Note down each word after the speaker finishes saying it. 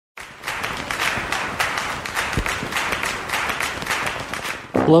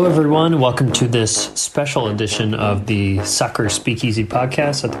Hello, everyone. Welcome to this special edition of the Soccer Speakeasy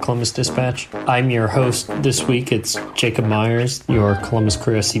podcast at the Columbus Dispatch. I'm your host this week. It's Jacob Myers, your Columbus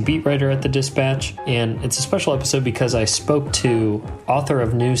Crew SC beat writer at the Dispatch. And it's a special episode because I spoke to author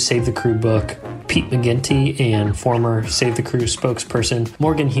of new Save the Crew book, Pete McGinty, and former Save the Crew spokesperson,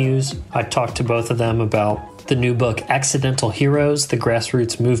 Morgan Hughes. I talked to both of them about the new book, Accidental Heroes, the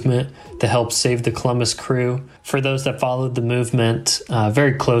grassroots movement that helped save the Columbus Crew. For those that followed the movement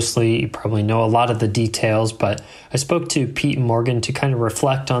very closely, you probably know a lot of the details, but I spoke to Pete and Morgan to kind of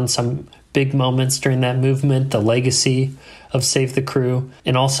reflect on some big moments during that movement, the legacy of Save the Crew,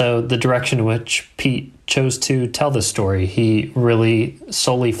 and also the direction in which Pete chose to tell the story. He really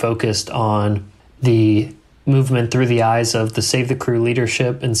solely focused on the movement through the eyes of the Save the Crew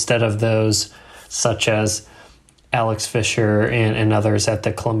leadership instead of those such as Alex Fisher and others at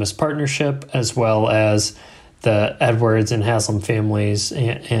the Columbus Partnership, as well as the Edwards and Haslam families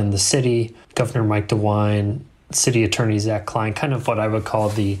and the city, Governor Mike DeWine, City Attorney Zach Klein, kind of what I would call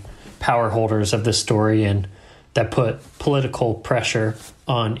the power holders of this story, and that put political pressure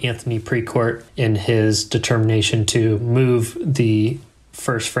on Anthony Precourt in his determination to move the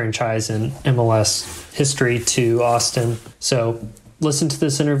first franchise in MLS history to Austin. So listen to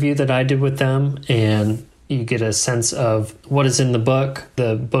this interview that I did with them, and you get a sense of what is in the book.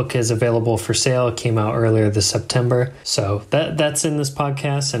 The book is available for sale. It came out earlier this September. So that's in this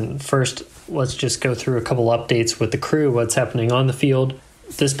podcast. And first, let's just go through a couple updates with the Crew, what's happening on the field.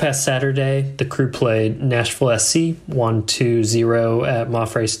 This past Saturday, the Crew played Nashville SC, won 2-0 at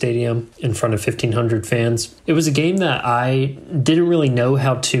Mafre Stadium in front of 1,500 fans. It was a game that I didn't really know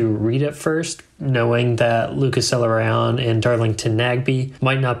how to read at first, knowing that Lucas Zelarayan and Darlington Nagbe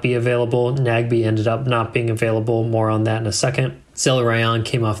might not be available. Nagbe ended up not being available. More on that in a second. Zelarayan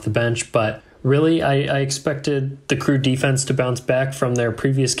came off the bench, but really I expected the Crew defense to bounce back from their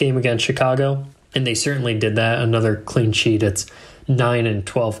previous game against Chicago, and they certainly did that. Another clean sheet. It's 9 in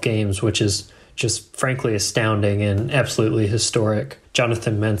 12 games, which is just frankly astounding and absolutely historic.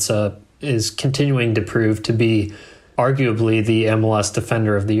 Jonathan Mensah is continuing to prove to be arguably the MLS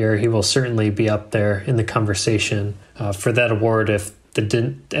Defender of the Year. He will certainly be up there in the conversation for that award if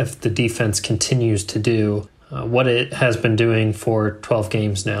the defense continues to do what it has been doing for 12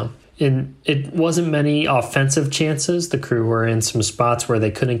 games now. And it wasn't many offensive chances. The Crew were in some spots where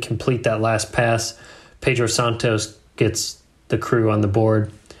they couldn't complete that last pass. Pedro Santos gets the Crew on the board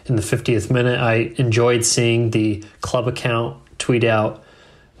in the 50th minute. I enjoyed seeing the club account tweet out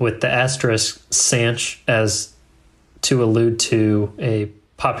with the asterisk Sanch as to allude to a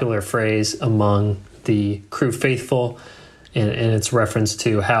popular phrase among the Crew faithful, and its reference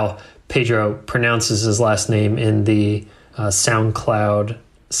to how Pedro pronounces his last name in the SoundCloud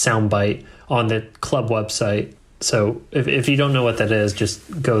soundbite on the club website. So if you don't know what that is,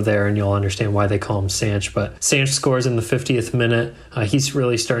 just go there and you'll understand why they call him Sanch. But Sanch scores in the 50th minute. He's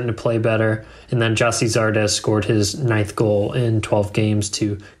really starting to play better. And then Gyasi Zardes scored his 9th goal in 12 games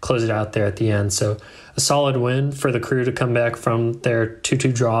to close it out there at the end. So a solid win for the Crew to come back from their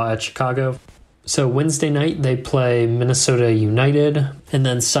 2-2 draw at Chicago. So Wednesday night they play Minnesota United. And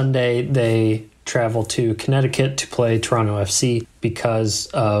then Sunday they travel to Connecticut to play Toronto FC because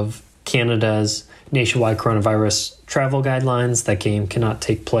of Canada's nationwide coronavirus travel guidelines. That game cannot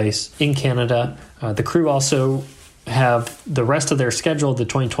take place in Canada. The Crew also have the rest of their schedule, the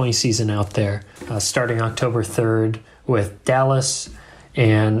 2020 season out there, starting October 3rd with Dallas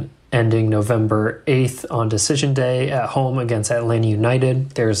and ending November 8th on Decision Day at home against Atlanta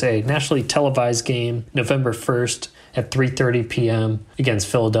United. There's a nationally televised game November 1st at 3:30 p.m. against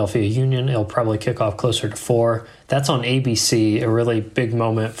Philadelphia Union. It'll probably kick off closer to 4. That's on ABC, a really big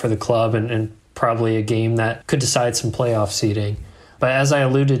moment for the club and probably a game that could decide some playoff seeding. But as I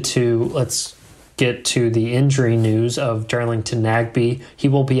alluded to, let's get to the injury news of Darlington Nagbe. He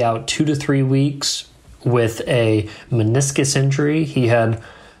will be out 2 to 3 weeks with a meniscus injury. He had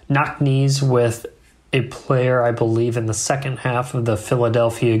knocked knees with a player, I believe, in the second half of the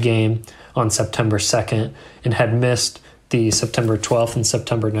Philadelphia game on September 2nd and had missed the September 12th and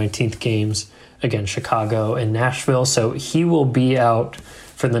September 19th games against Chicago and Nashville. So he will be out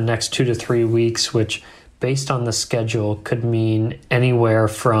for the next 2 to 3 weeks, which based on the schedule could mean anywhere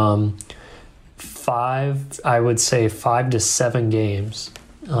from 5 to 7 games,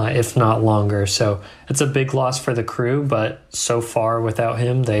 if not longer. So it's a big loss for the Crew, but so far without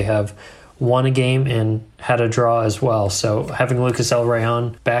him, they have won a game and had a draw as well. So having Lucas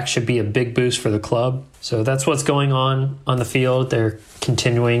Zelarayan back should be a big boost for the club. So that's what's going on the field. They're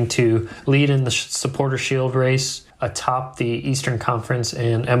continuing to lead in the Supporter Shield race atop the Eastern Conference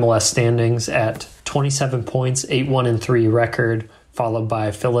and MLS standings at 27 points, 8-1-3 record, followed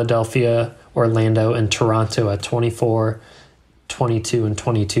by Philadelphia, Orlando, and Toronto at 24, 22, and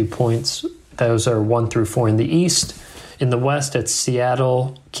 22 points. Those are 1 through 4 in the East. In the West, it's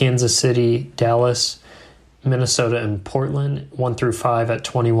Seattle, Kansas City, Dallas, Minnesota, and Portland, 1 through 5 at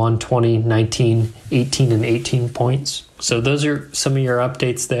 21, 20, 19, 18, and 18 points. So those are some of your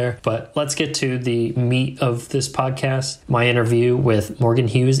updates there. But let's get to the meat of this podcast, my interview with Morgan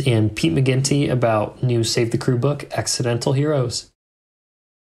Hughes and Pete McGinty about new Save the Crew book, Accidental Heroes.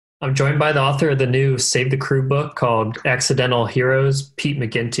 I'm joined by the author of the new Save the Crew book called Accidental Heroes, Pete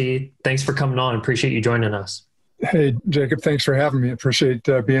McGinty. Thanks for coming on. Appreciate you joining us. Hey, Jacob, thanks for having me. Appreciate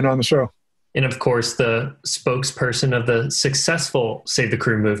being on the show. And of course, the spokesperson of the successful Save the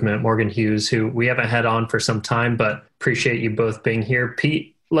Crew movement, Morgan Hughes, who we haven't had on for some time, but appreciate you both being here.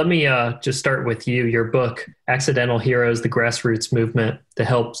 Pete, let me just start with you. Your book, Accidental Heroes, the Grassroots Movement to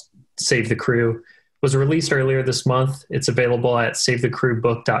Help Save the Crew, was released earlier this month. It's available at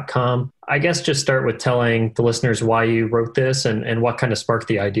savethecrewbook.com. I guess just start with telling the listeners why you wrote this and what kind of sparked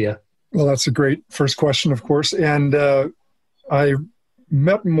the idea. Well, that's a great first question, of course. And I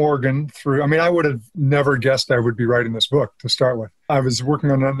met Morgan I would have never guessed I would be writing this book to start with. I was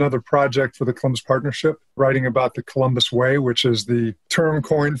working on another project for the Columbus Partnership, writing about the Columbus Way, which is the term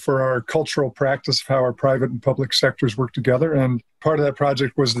coined for our cultural practice of how our private and public sectors work together. And part of that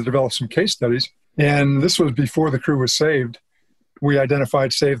project was to develop some case studies. And this was before the crew was saved. We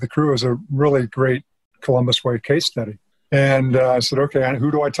identified Save the Crew as a really great Columbus Way case study. And I said, okay,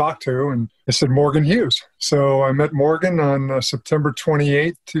 who do I talk to? And they said, Morgan Hughes. So I met Morgan on September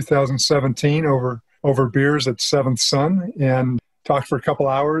 28th, 2017 over beers at Seventh Son and talked for a couple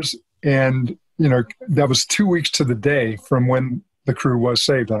hours. And, that was 2 weeks to the day from when the crew was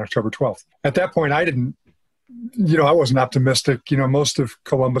saved on October 12th. At that point, I wasn't optimistic. Most of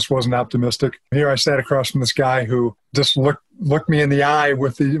Columbus wasn't optimistic. Here I sat across from this guy who just looked me in the eye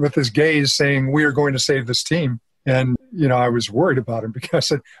with his gaze saying, we are going to save this team. And, I was worried about him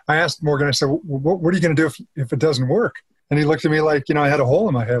because I asked Morgan, I said, what are you going to do if it doesn't work? And he looked at me like, I had a hole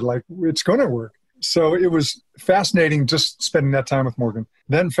in my head, like it's going to work. So it was fascinating just spending that time with Morgan.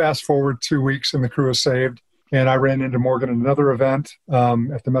 Then fast forward 2 weeks and the crew was saved. And I ran into Morgan at another event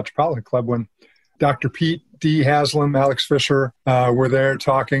at the Metropolitan Club when Dr. Pete, Dee Haslam, Alex Fisher were there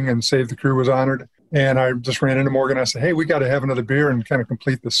talking and Save the Crew was honored. And I just ran into Morgan. I said, hey, we got to have another beer and kind of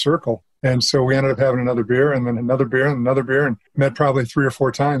complete this circle. And so we ended up having another beer and then another beer and another beer and met probably 3 or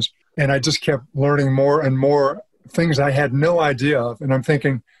 4 times. And I just kept learning more and more things I had no idea of. And I'm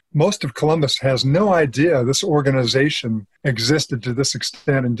thinking, most of Columbus has no idea this organization existed to this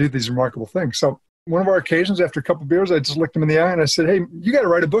extent and do these remarkable things. So one of our occasions, after a couple of beers, I just looked him in the eye and I said, hey, you got to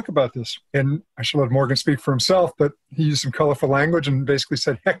write a book about this. And I should let Morgan speak for himself, but he used some colorful language and basically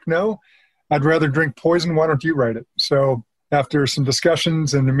said, heck no, I'd rather drink poison. Why don't you write it? So after some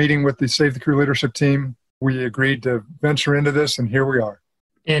discussions and a meeting with the Save the Crew leadership team, we agreed to venture into this, and here we are.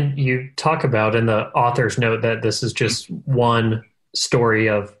 And you talk about in the author's note that this is just one story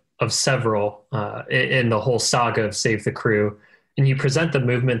of several in the whole saga of Save the Crew. And you present the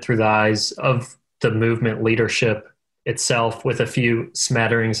movement through the eyes of the movement leadership itself with a few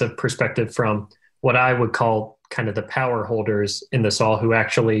smatterings of perspective from what I would call kind of the power holders in this all, who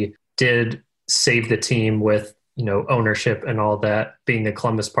actually did save the team with, ownership and all that, being the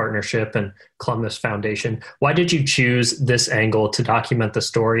Columbus Partnership and Columbus Foundation. Why did you choose this angle to document the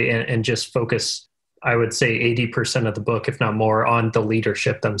story and just focus, I would say 80% of the book, if not more, on the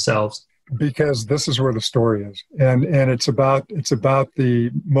leadership themselves? Because this is where the story is. And it's about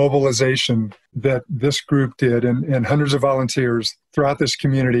the mobilization that this group did and hundreds of volunteers throughout this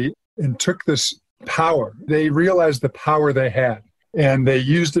community and took this power. They realized the power they had and they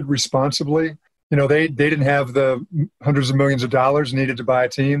used it responsibly. They didn't have the hundreds of millions of dollars needed to buy a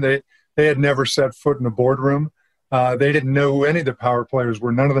team. They had never set foot in a boardroom. They didn't know who any of the power players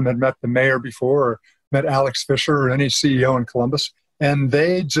were. None of them had met the mayor before or met Alex Fisher or any CEO in Columbus. And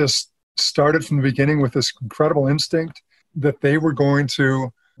they just started from the beginning with this incredible instinct that they were going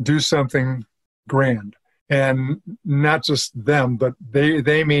to do something grand. And not just them, but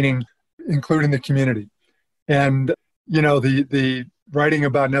they meaning including the community. And, the writing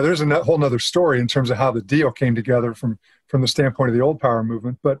about, now there's a whole nother story in terms of how the deal came together from the standpoint of the old power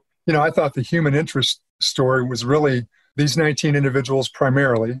movement. But, I thought the human interest story was really these 19 individuals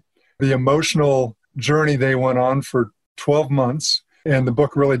primarily, the emotional journey they went on for 12 months. And the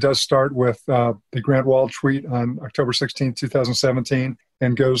book really does start with the Grant Wald tweet on October 16, 2017,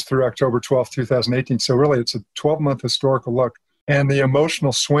 and goes through October 12, 2018. So really it's a 12-month historical look. And the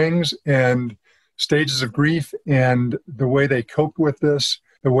emotional swings and stages of grief and the way they coped with this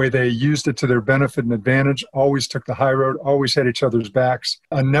the way they used it to their benefit and advantage, always took the high road, always had each other's backs,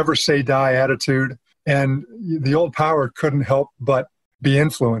 a never say die attitude. And the old power couldn't help but be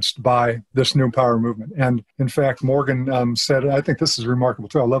influenced by this new power movement. And in fact, Morgan said, I think this is remarkable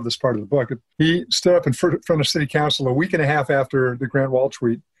too. I love this part of the book. He stood up in front of City Council a week and a half after the Grant Wall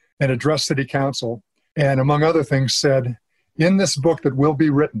tweet and addressed City Council. And among other things said, in this book that will be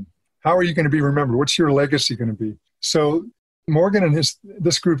written, how are you going to be remembered? What's your legacy going to be? So Morgan and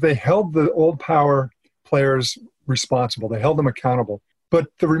this group, they held the old power players responsible. They held them accountable. But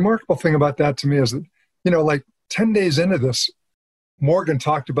the remarkable thing about that to me is that, like 10 days into this, Morgan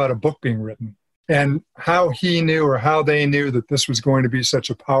talked about a book being written and how he knew or how they knew that this was going to be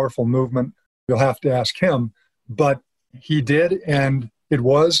such a powerful movement. You'll have to ask him, but he did, and it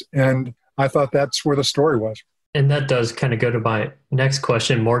was, and I thought that's where the story was. And that does kind of go to my next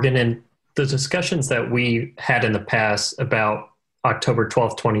question, Morgan. And the discussions that we had in the past about October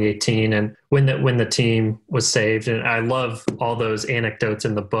 12th, 2018, and when the team was saved, and I love all those anecdotes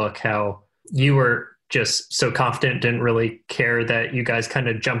in the book, how you were just so confident, didn't really care that you guys kind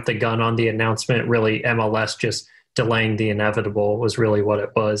of jumped the gun on the announcement. Really, MLS just delaying the inevitable was really what it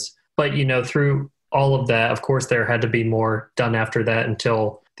was. But, through all of that, of course, there had to be more done after that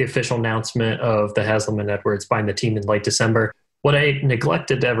until the official announcement of the Haslam and Edwards buying the team in late December. What I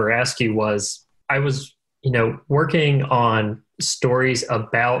neglected to ever ask you was, I was, working on stories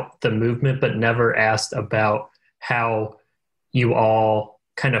about the movement, but never asked about how you all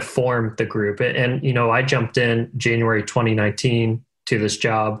kind of formed the group. And, I jumped in January 2019 to this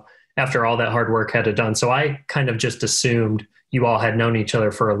job after all that hard work had done. So I kind of just assumed you all had known each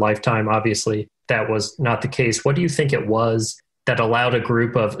other for a lifetime. Obviously, that was not the case. What do you think it was that allowed a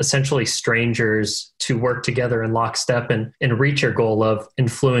group of essentially strangers to work together in lockstep and reach your goal of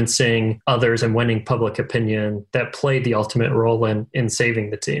influencing others and winning public opinion that played the ultimate role in saving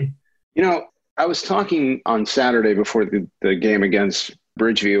the team? I was talking on Saturday before the game against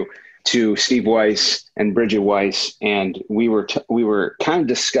Bridgeview to Steve Weiss and Bridget Weiss, and we were kind of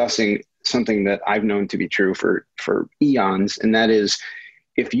discussing something that I've known to be true for eons, and that is,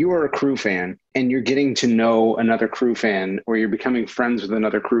 if you are a Crew fan and you're getting to know another Crew fan, or you're becoming friends with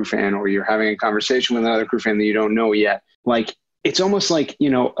another Crew fan, or you're having a conversation with another Crew fan that you don't know yet, like, it's almost like,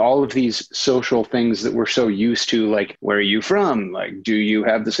 all of these social things that we're so used to, like, where are you from? Like, do you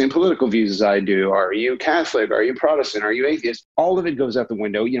have the same political views as I do? Are you Catholic? Are you Protestant? Are you atheist? All of it goes out the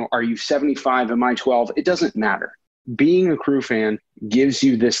window. Are you 75? Am I 12? It doesn't matter. Being a Crew fan gives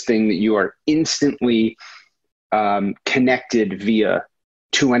you this thing that you are instantly connected via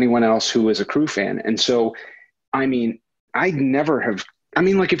to anyone else who is a Crew fan. And so, like,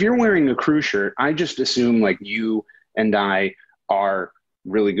 if you're wearing a Crew shirt, I just assume like you and I are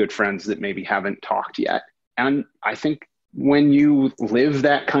really good friends that maybe haven't talked yet. And I think when you live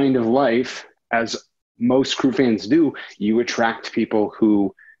that kind of life, as most Crew fans do, you attract people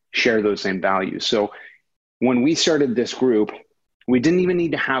who share those same values. So when we started this group, we didn't even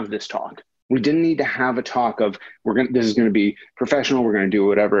need to have this talk. We didn't need to have a talk of, this is going to be professional. We're going to do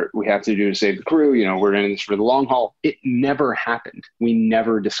whatever we have to do to save the crew. We're in this for the long haul. It never happened. We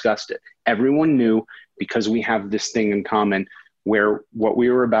never discussed it. Everyone knew, because we have this thing in common where what we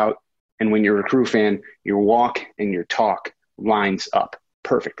were about, and when you're a Crew fan, your walk and your talk lines up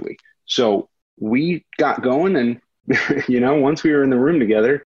perfectly. So we got going, and, once we were in the room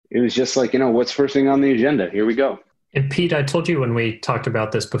together, it was just like, what's first thing on the agenda? Here we go. And Pete, I told you when we talked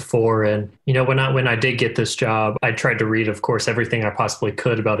about this before, and, when I did get this job, I tried to read, of course, everything I possibly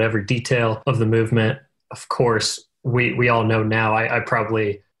could about every detail of the movement. Of course, we all know now, I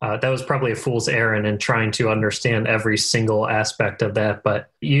probably, that was probably a fool's errand in trying to understand every single aspect of that.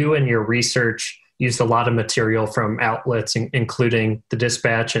 But you and your research used a lot of material from outlets, including the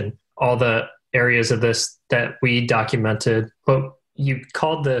Dispatch and all the areas of this that we documented. But you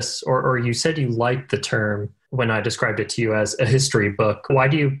called this, or you said you liked the term when I described it to you as a history book. Why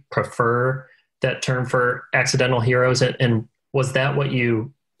do you prefer that term for accidental heroes? And was that what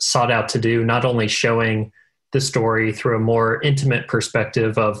you sought out to do, not only showing the story through a more intimate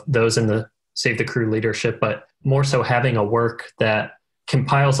perspective of those in the Save the Crew leadership, but more so having a work that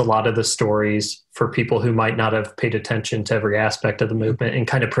compiles a lot of the stories for people who might not have paid attention to every aspect of the movement and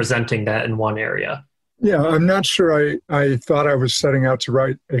kind of presenting that in one area? Yeah, I'm not sure I thought I was setting out to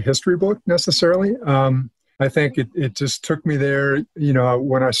write a history book necessarily. I think it just took me there.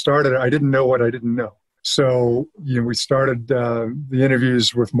 When I started, I didn't know what I didn't know. So, we started the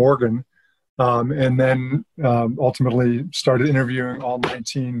interviews with Morgan, and then ultimately started interviewing all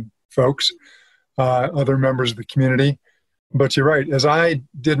 19 folks, other members of the community. But you're right, as I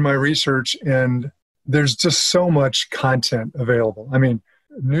did my research, and there's just so much content available. I mean,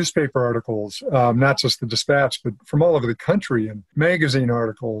 newspaper articles, not just the Dispatch, but from all over the country, and magazine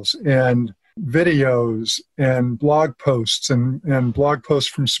articles and videos and blog posts and blog posts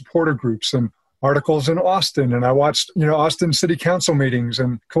from supporter groups and articles in Austin. And I watched, Austin City Council meetings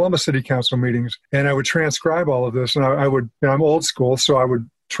and Columbus City Council meetings, and I would transcribe all of this. And I would, I'm old school, so I would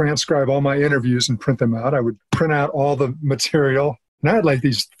transcribe all my interviews and print them out. I would print out all the material. And I had like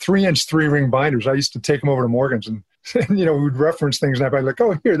these 3-inch 3-ring binders. I used to take them over to Morgan's and we would reference things, and I'd be like,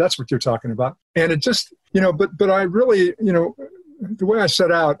 oh, here, that's what you're talking about. And it just, but I really, the way I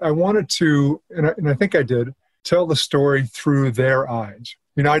set out, I wanted to, and I think I did, tell the story through their eyes.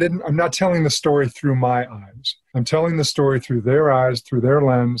 I'm not telling the story through my eyes. I'm telling the story through their eyes, through their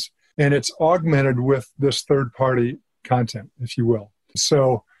lens, and it's augmented with this third-party content, if you will.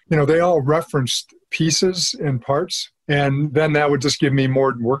 So, they all referenced pieces and parts, and then that would just give me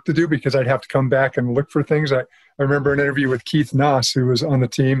more work to do because I'd have to come back and look for things. I remember an interview with Keith Noss, who was on the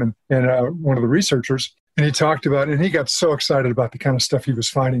team and one of the researchers, and he talked about it, and he got so excited about the kind of stuff he was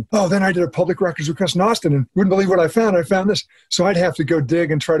finding. Oh, then I did a public records request in Austin, and wouldn't believe what I found. I found this. So I'd have to go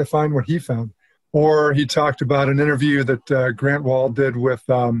dig and try to find what he found. Or he talked about an interview that Grant Wall did with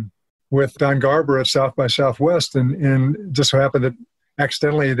Don Garber at South by Southwest, and it just so happened that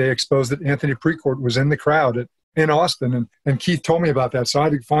accidentally they exposed that Anthony Precourt was in the crowd in Austin, and Keith told me about that. So I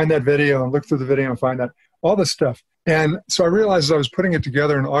had to find that video and look through the video and find that, all this stuff. And so I realized as I was putting it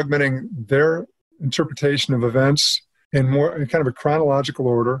together and augmenting their interpretation of events in kind of a chronological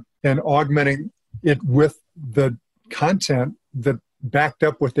order and augmenting it with the content that backed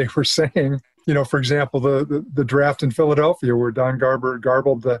up what they were saying. For example, the draft in Philadelphia where Don Garber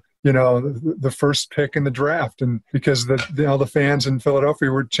garbled the first pick in the draft, and because all the fans in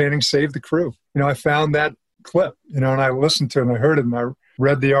Philadelphia were chanting "Save the Crew." I found that clip, and I listened to it and I heard it and I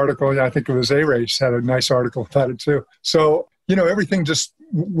read the article. I think it was A-Race had a nice article about it too. So, everything just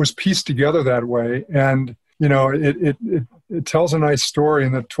was pieced together that way. And, it tells a nice story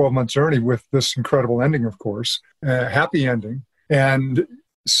in the 12-month journey with this incredible ending, of course, happy ending. And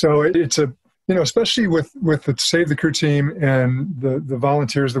so it's especially with the Save the Crew team and the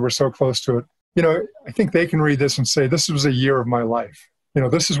volunteers that were so close to it, I think they can read this and say, this was a year of my life.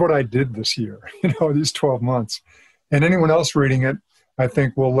 This is what I did this year, these 12 months. And anyone else reading it, I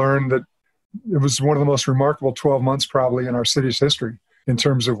think will learn that it was one of the most remarkable 12 months probably in our city's history in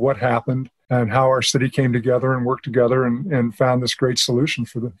terms of what happened and how our city came together and worked together and found this great solution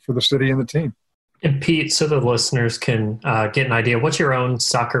for the city and the team. And Pete, so the listeners can get an idea, what's your own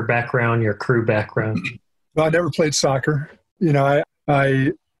soccer background, your Crew background? Well, I never played soccer. I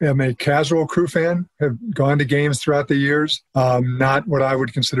am a casual Crew fan, have gone to games throughout the years. Not what I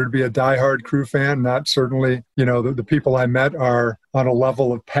would consider to be a diehard Crew fan. Not certainly, the people I met are on a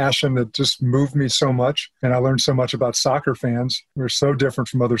level of passion that just moved me so much. And I learned so much about soccer fans. We're so different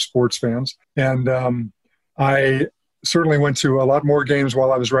from other sports fans. And I certainly went to a lot more games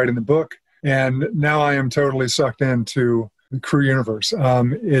while I was writing the book. And now I am totally sucked into the Crew universe.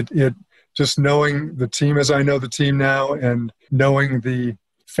 It just knowing the team as I know the team now, and knowing the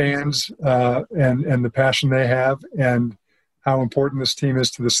fans and the passion they have and how important this team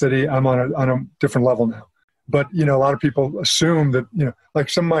is to the city, I'm on a different level now. But, a lot of people assume that, like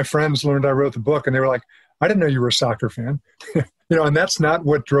some of my friends learned I wrote the book and they were like, I didn't know you were a soccer fan. And that's not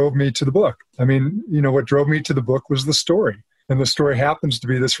what drove me to the book. I mean, what drove me to the book was the story. And the story happens to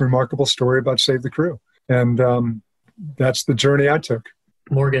be this remarkable story about Save the Crew. And that's the journey I took.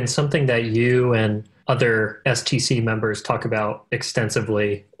 Morgan, something that you and other STC members talk about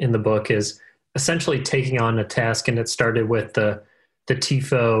extensively in the book is essentially taking on a task. And it started with the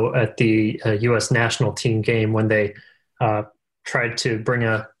TIFO at the U.S. national team game when they tried to bring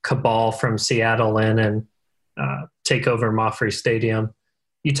a cabal from Seattle in and take over Maffrey Stadium.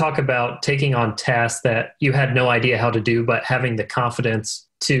 You talk about taking on tasks that you had no idea how to do, but having the confidence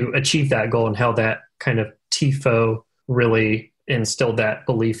to achieve that goal and how that kind of TIFO really instilled that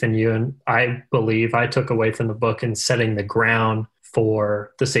belief in you. And I believe I took away from the book in setting the ground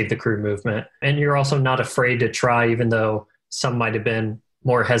for the Save the Crew movement. And you're also not afraid to try, even though some might have been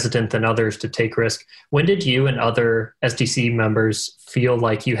more hesitant than others to take risk. When did you and other SDC members feel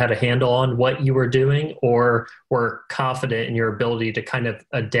like you had a handle on what you were doing, or were confident in your ability to kind of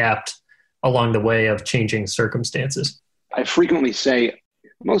adapt along the way of changing circumstances? I frequently say,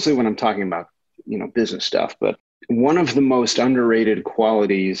 mostly when I'm talking about, business stuff, but one of the most underrated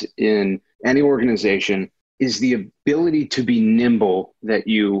qualities in any organization is the ability to be nimble that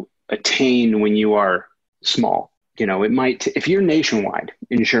you attain when you are small. It might, if you're Nationwide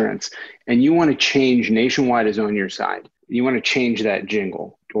Insurance and you want to change Nationwide is on your side, you want to change that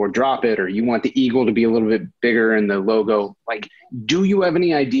jingle or drop it, or you want the eagle to be a little bit bigger and the logo. Like, do you have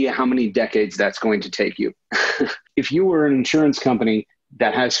any idea how many decades that's going to take you? If you were an insurance company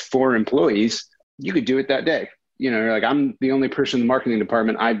that has 4 employees, you could do it that day. You're like, I'm the only person in the marketing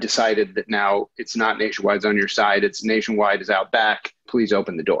department. I've decided that now it's not Nationwide's on your side. It's Nationwide is out back. Please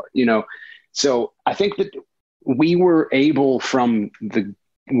open the door. So I think that we were able from the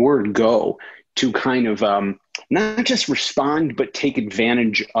word go to kind of not just respond, but take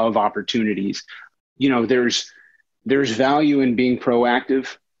advantage of opportunities. There's value in being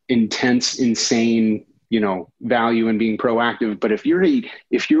proactive, intense, insane, value in being proactive. But if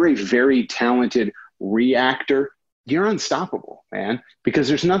you're a very talented reactor, you're unstoppable, man, because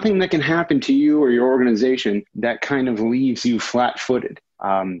there's nothing that can happen to you or your organization that kind of leaves you flat-footed.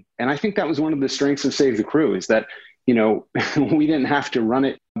 And I think that was one of the strengths of Save the Crew, is that we didn't have to run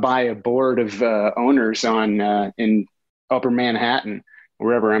it by a board of owners in Upper Manhattan,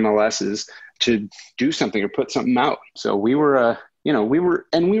 wherever MLS is, to do something or put something out. So we were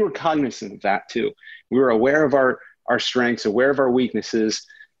cognizant of that too. We were aware of our strengths, aware of our weaknesses,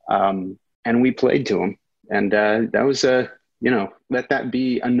 and we played to them. And that was let that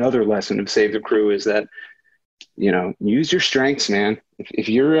be another lesson of Save the Crew, is that use your strengths, man. If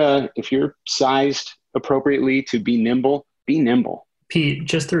you're sized appropriately to be nimble, be nimble. Pete,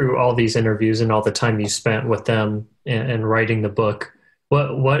 just through all these interviews and all the time you spent with them and writing the book,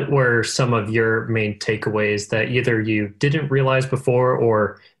 what were some of your main takeaways that either you didn't realize before,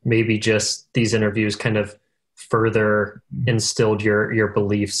 or maybe just these interviews kind of further instilled your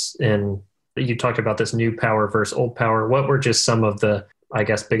beliefs in? You talked about this new power versus old power. What were just some of the, I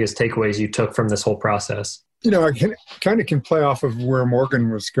guess, biggest takeaways you took from this whole process? I can play off of where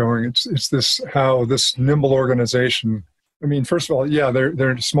Morgan was going. It's how this nimble organization, I mean, first of all, yeah,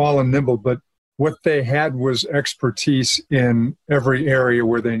 they're small and nimble, but what they had was expertise in every area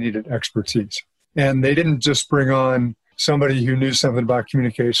where they needed expertise. And they didn't just bring on somebody who knew something about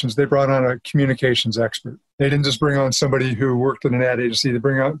communications. They brought on a communications expert. They didn't just bring on somebody who worked in an ad agency. They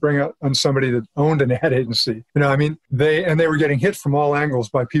bring on somebody that owned an ad agency. They were getting hit from all angles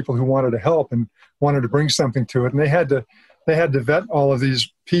by people who wanted to help and wanted to bring something to it. And they had to vet all of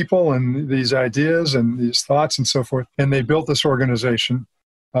these people and these ideas and these thoughts and so forth. And they built this organization,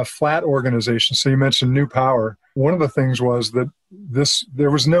 a flat organization. So you mentioned new power. One of the things was that there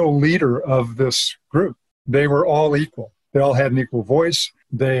was no leader of this group. They were all equal. They all had an equal voice.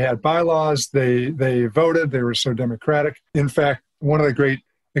 They had bylaws. They voted. They were so democratic. In fact, one of the great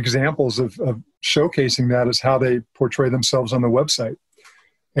examples of showcasing that is how they portray themselves on the website.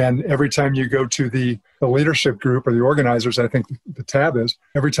 And every time you go to the leadership group or the organizers, I think the tab is,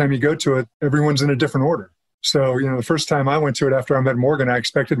 every time you go to it, everyone's in a different order. So, the first time I went to it after I met Morgan, I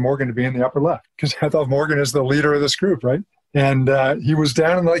expected Morgan to be in the upper left because I thought Morgan is the leader of this group, right? And he was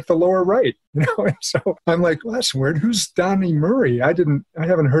down in like the lower right, And so I'm like, well, that's weird. Who's Donnie Murray? I haven't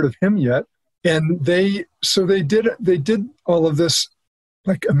heard of him yet. And they did all of this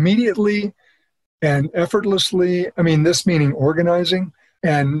like immediately and effortlessly. I mean, this meaning organizing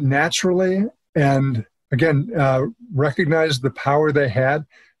and naturally, and again, recognized the power they had.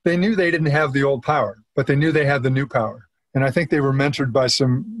 They knew they didn't have the old power, but they knew they had the new power. And I think they were mentored by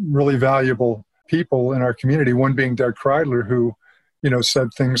some really valuable people in our community, one being Doug Kreidler, who, said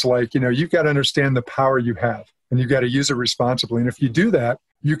things like, you've got to understand the power you have and you've got to use it responsibly. And if you do that,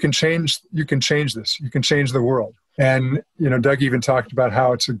 you can change this. You can change the world. And, Doug even talked about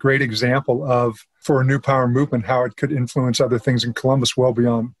how it's a great example for a new power movement, how it could influence other things in Columbus well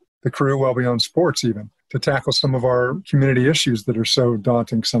beyond the Crew, well beyond sports even, to tackle some of our community issues that are so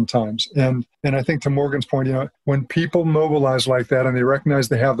daunting sometimes. And I think to Morgan's point, when people mobilize like that and they recognize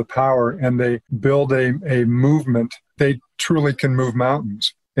they have the power and they build a movement, they truly can move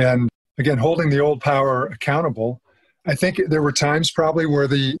mountains. And again, holding the old power accountable, I think there were times probably where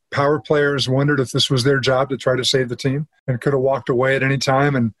the power players wondered if this was their job to try to save the team and could have walked away at any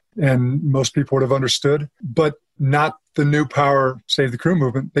time and most people would have understood, but not the new power Save the Crew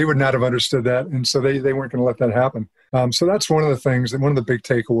movement. They would not have understood that. And so they weren't going to let that happen. So that's one of the things, and one of the big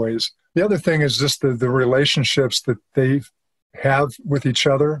takeaways. The other thing is just the relationships that they have with each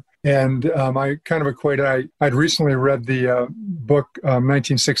other. And I kind of equated, I'd recently read the book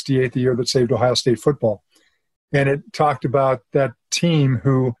 1968, the year that saved Ohio State football. And it talked about that team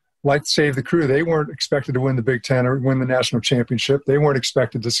who, like Save the Crew, they weren't expected to win the Big Ten or win the national championship. They weren't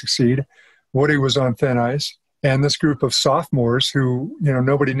expected to succeed. Woody was on thin ice. And this group of sophomores who,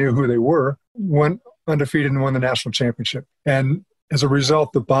 nobody knew who they were, went undefeated and won the national championship. And as a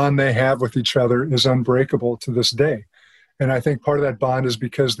result, the bond they have with each other is unbreakable to this day. And I think part of that bond is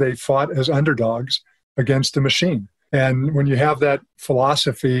because they fought as underdogs against a machine. And when you have that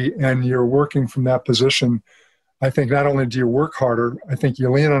philosophy and you're working from that position, I think not only do you work harder, I think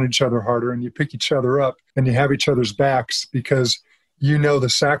you lean on each other harder and you pick each other up and you have each other's backs because you know the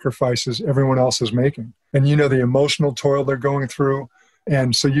sacrifices everyone else is making. And you know the emotional toil they're going through.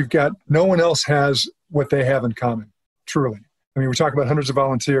 And so no one else has what they have in common, truly. I mean, we talk about hundreds of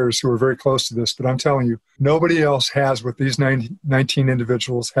volunteers who are very close to this, but I'm telling you, nobody else has what these 19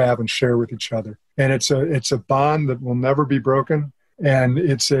 individuals have and share with each other. And it's a bond that will never be broken.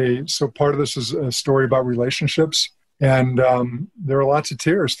 And so part of this is a story about relationships. And there are lots of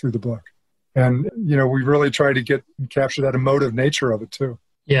tears through the book. And, we really try to capture that emotive nature of it too.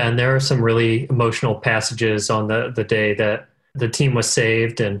 Yeah, and there are some really emotional passages on the day that the team was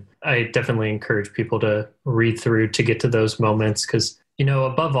saved. And I definitely encourage people to read through to get to those moments because,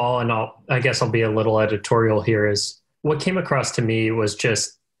 above all, and I guess I'll be a little editorial here, is what came across to me was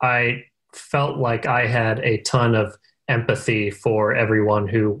just I felt like I had a ton of empathy for everyone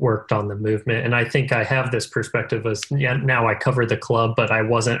who worked on the movement. And I think I have this perspective as now I cover the club, but I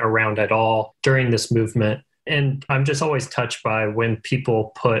wasn't around at all during this movement. And I'm just always touched by when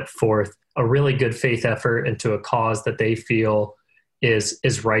people put forth a really good faith effort into a cause that they feel is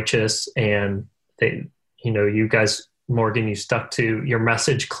righteous. And they, you guys, Morgan, you stuck to your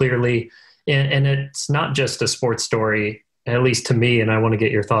message clearly. And it's not just a sports story, at least to me, and I want to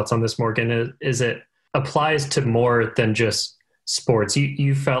get your thoughts on this, Morgan, is it applies to more than just sports.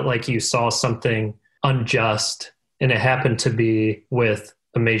 You felt like you saw something unjust and it happened to be with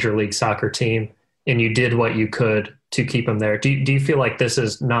a Major League Soccer team and you did what you could to keep them there. Do you feel like this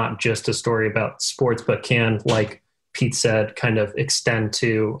is not just a story about sports, but can, like Pete said, kind of extend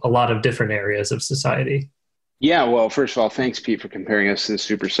to a lot of different areas of society? Yeah, well, first of all, thanks, Pete, for comparing us to the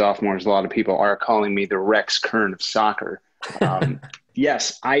super sophomores. A lot of people are calling me the Rex Kern of soccer.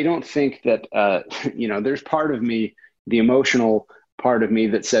 Yes, I don't think that, there's part of me, the emotional part of me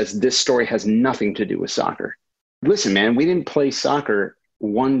that says this story has nothing to do with soccer. Listen, man, we didn't play soccer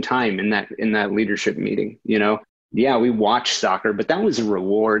one time in that leadership meeting, Yeah, we watched soccer, but that was a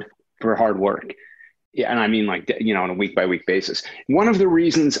reward for hard work. Yeah, and I mean on a week by week basis. One of the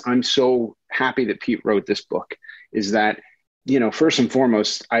reasons I'm so happy that Pete wrote this book is that, first and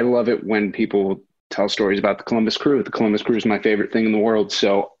foremost, I love it when people tell stories about the Columbus Crew. The Columbus Crew is my favorite thing in the world.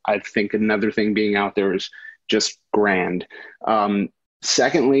 So I think another thing being out there is just grand.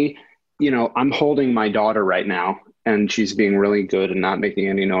 Secondly, I'm holding my daughter right now and she's being really good and not making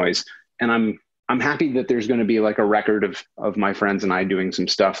any noise. And I'm happy that there's going to be like a record of my friends and I doing some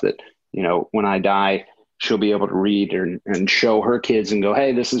stuff that, when I die, she'll be able to read and show her kids and go,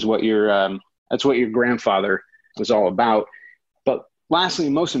 hey, this is what that's what your grandfather was all about. But lastly,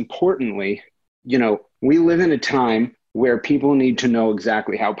 most importantly, we live in a time where people need to know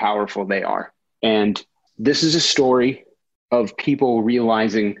exactly how powerful they are. And this is a story of people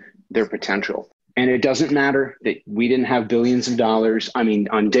realizing their potential. And it doesn't matter that we didn't have billions of dollars. I mean,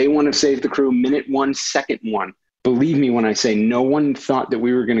 on day one of Save the Crew, minute one, second one, believe me when I say no one thought that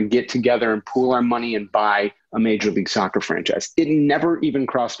we were going to get together and pool our money and buy a Major League Soccer franchise. It never even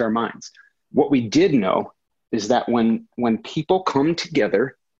crossed our minds. What we did know is that when people come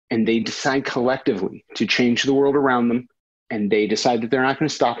together and they decide collectively to change the world around them, and they decide that they're not going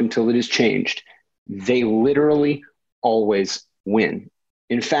to stop until it is changed, they literally always win.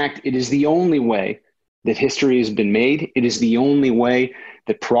 In fact, it is the only way that history has been made. It is the only way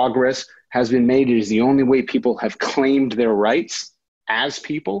that progress has been made. It is the only way people have claimed their rights as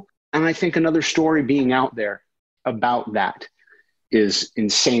people. And I think another story being out there about that is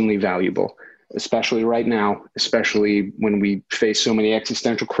insanely valuable, especially right now, especially when we face so many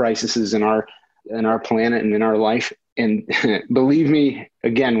existential crises in our planet and in our life. And believe me,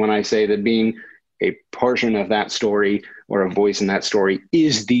 again, when I say that being a portion of that story or a voice in that story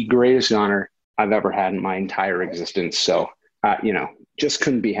is the greatest honor I've ever had in my entire existence. So, just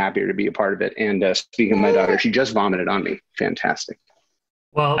couldn't be happier to be a part of it. And speaking of my daughter, she just vomited on me. Fantastic.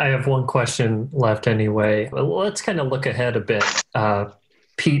 Well, I have one question left anyway. Let's kind of look ahead a bit.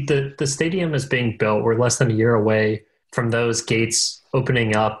 Pete, the stadium is being built. We're less than a year away from those gates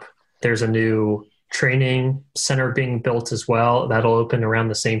opening up. There's a new training center being built as well. That'll open around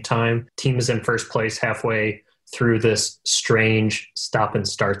the same time. Team is in first place halfway through this strange stop and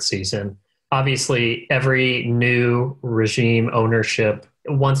start season. Obviously, every new regime ownership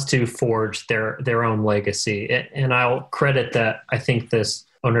wants to forge their own legacy. And I'll credit that. I think this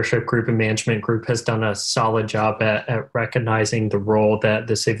ownership group and management group has done a solid job at recognizing the role that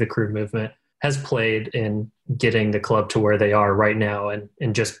the Save the Crew movement has played in getting the club to where they are right now and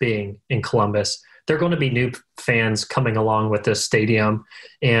just being in Columbus. There are going to be new fans coming along with this stadium.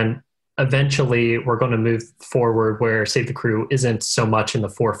 And eventually we're going to move forward where Save the Crew isn't so much in the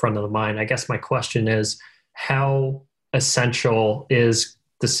forefront of the mind. I guess my question is, how essential is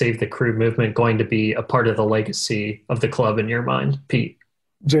the Save the Crew movement going to be a part of the legacy of the club in your mind, Pete?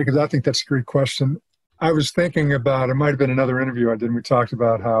 Jacob, I think that's a great question. I was thinking about, it might have been another interview I did, and we talked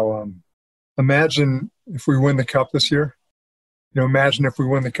about how, imagine if we win the cup this year. Imagine if we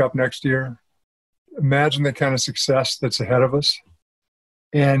win the cup next year. Imagine the kind of success that's ahead of us.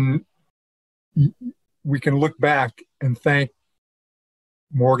 And we can look back and thank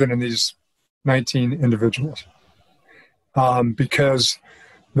Morgan and these 19 individuals because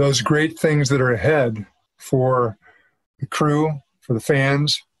those great things that are ahead for the crew, for the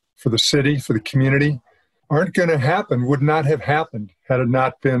fans, for the city, for the community, aren't going to happen, would not have happened had it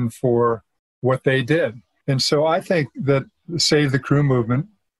not been for what they did. And so I think that the Save the Crew movement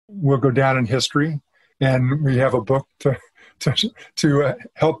will go down in history, and we have a book to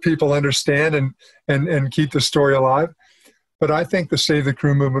help people understand and keep the story alive. But I think the Save the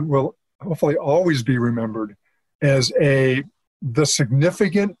Crew movement will hopefully always be remembered as the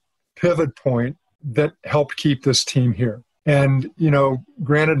significant pivot point that helped keep this team here. And,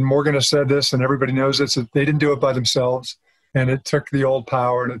 granted, Morgan has said this and everybody knows this, that they didn't do it by themselves. And it took the old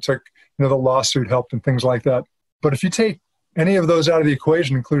power and it took, the lawsuit helped and things like that. But if you take any of those out of the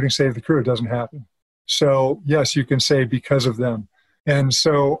equation, including Save the Crew, it doesn't happen. So, yes, you can say because of them. And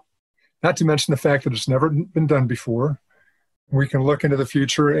so, not to mention the fact that it's never been done before. We can look into the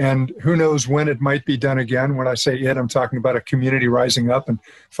future, and who knows when it might be done again. When I say it, I'm talking about a community rising up and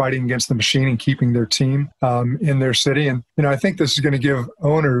fighting against the machine and keeping their team in their city. And, I think this is going to give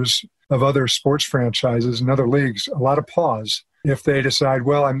owners of other sports franchises and other leagues a lot of pause if they decide,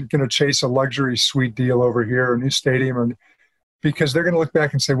 well, I'm going to chase a luxury suite deal over here, a new stadium, because they're going to look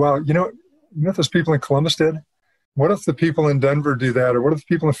back and say, well, you know what those people in Columbus did? What if the people in Denver do that? Or what if the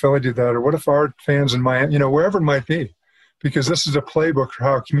people in Philly do that? Or what if our fans in Miami, wherever it might be? Because this is a playbook for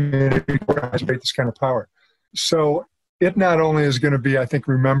how a community organizes this kind of power. So it not only is going to be, I think,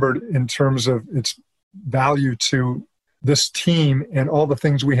 remembered in terms of its value to this team and all the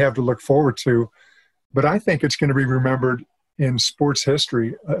things we have to look forward to, but I think it's going to be remembered in sports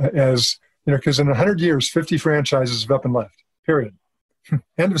history as, because in 100 years, 50 franchises have up and left, period.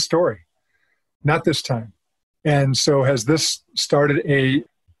 End of story. Not this time. And so has this started a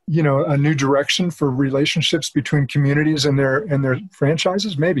new direction for relationships between communities and their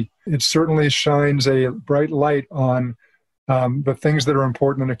franchises? Maybe. It certainly shines a bright light on the things that are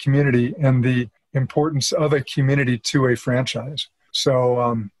important in a community and the importance of a community to a franchise.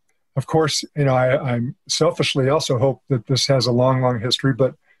 So, of course, I selfishly also hope that this has a long, long history,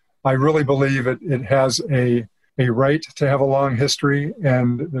 but I really believe it has a right to have a long history,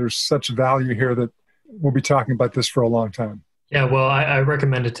 and there's such value here that we'll be talking about this for a long time. Yeah, well, I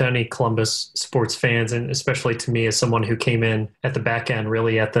recommend it to any Columbus sports fans, and especially to me as someone who came in at the back end,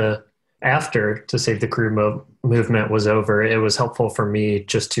 really after to Save the Crew movement was over. It was helpful for me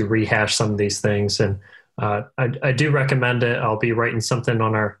just to rehash some of these things, and I do recommend it. I'll be writing something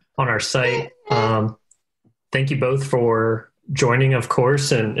on our site. Thank you both for joining, of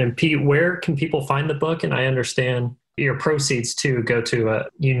course. And Pete, where can people find the book? And I understand your proceeds too go to a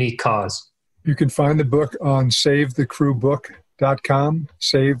unique cause. You can find the book on SaveTheCrewBook.com,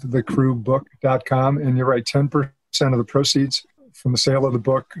 SaveTheCrewBook.com. And you're right, 10% of the proceeds from the sale of the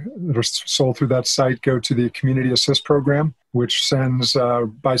book that are sold through that site go to the Community Assist Program, which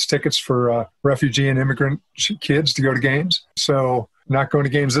buys tickets for refugee and immigrant kids to go to games. So not going to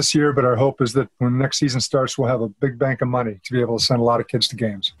games this year, but our hope is that when next season starts, we'll have a big bank of money to be able to send a lot of kids to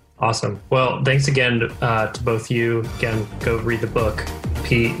games. Awesome. Well, thanks again to both you. Again, go read the book.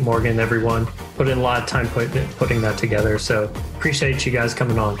 Pete, Morgan, everyone. Put in a lot of time putting that together. So appreciate you guys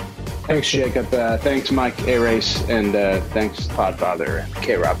coming on. Thanks, Jacob. Thanks, Mike A-Race. And thanks, Podfather and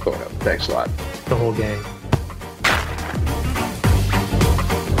K-Rob Cotto. Thanks a lot. The whole gang.